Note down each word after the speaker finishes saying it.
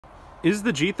Is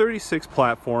the G36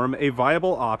 platform a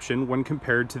viable option when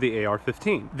compared to the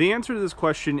AR15? The answer to this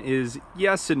question is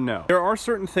yes and no. There are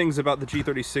certain things about the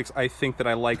G36 I think that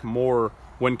I like more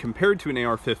when compared to an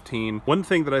AR15. One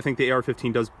thing that I think the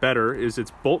AR15 does better is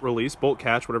its bolt release, bolt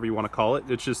catch, whatever you want to call it.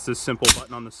 It's just this simple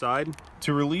button on the side.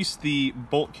 To release the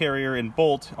bolt carrier and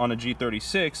bolt on a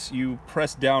G36, you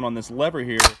press down on this lever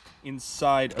here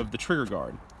inside of the trigger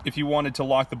guard. If you wanted to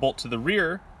lock the bolt to the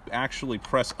rear, actually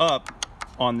press up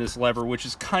on this lever, which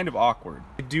is kind of awkward.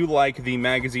 I do like the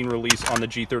magazine release on the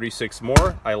G36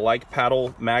 more. I like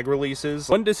paddle mag releases.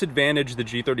 One disadvantage the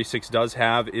G36 does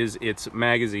have is its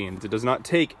magazines. It does not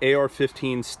take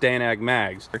AR15 Stanag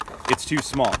mags. It's too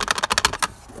small.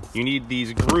 You need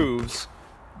these grooves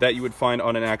that you would find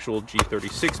on an actual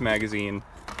G36 magazine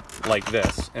like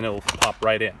this, and it'll pop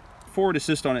right in. Forward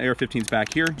assist on AR-15's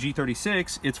back here.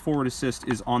 G36, its forward assist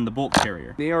is on the bolt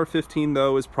carrier. The AR-15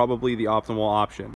 though is probably the optimal option.